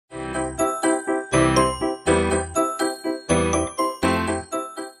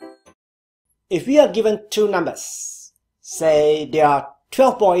If we are given two numbers, say there are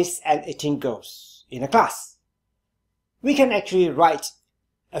 12 boys and 18 girls in a class, we can actually write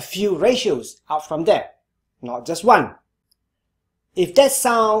a few ratios out from there, not just one. If that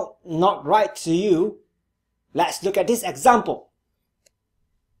sounds not right to you, let's look at this example.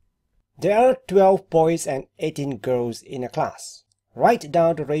 There are 12 boys and 18 girls in a class. Write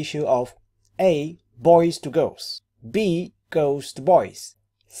down the ratio of A. Boys to girls, B. Girls to boys,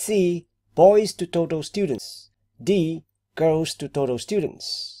 C. Boys to total students, D. Girls to total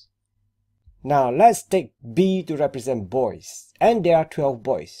students. Now let's take B to represent boys, and there are 12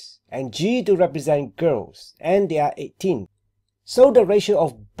 boys, and G to represent girls, and there are 18. So the ratio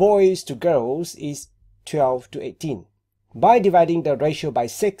of boys to girls is 12 to 18. By dividing the ratio by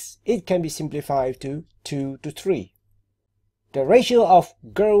 6, it can be simplified to 2 to 3. The ratio of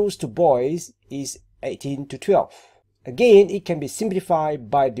girls to boys is 18 to 12. Again, it can be simplified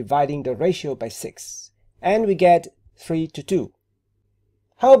by dividing the ratio by 6, and we get 3 to 2.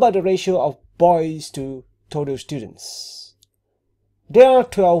 How about the ratio of boys to total students? There are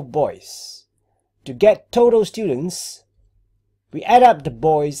 12 boys. To get total students, we add up the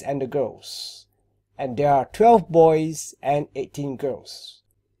boys and the girls, and there are 12 boys and 18 girls.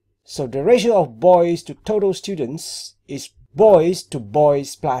 So the ratio of boys to total students is boys to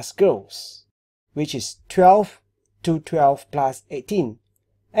boys plus girls, which is 12 to 12 plus 18,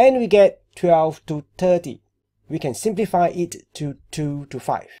 and we get 12 to 30. We can simplify it to 2 to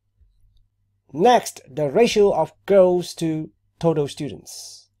 5. Next, the ratio of girls to total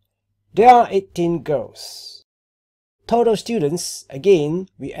students. There are 18 girls. Total students, again,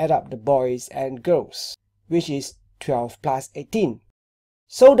 we add up the boys and girls, which is 12 plus 18.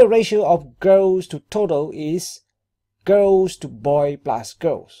 So the ratio of girls to total is girls to boy plus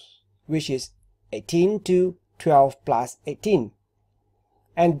girls, which is 18 to 12 plus 18.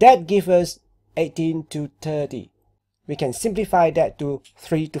 And that gives us 18 to 30. We can simplify that to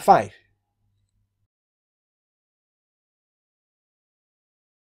 3 to 5.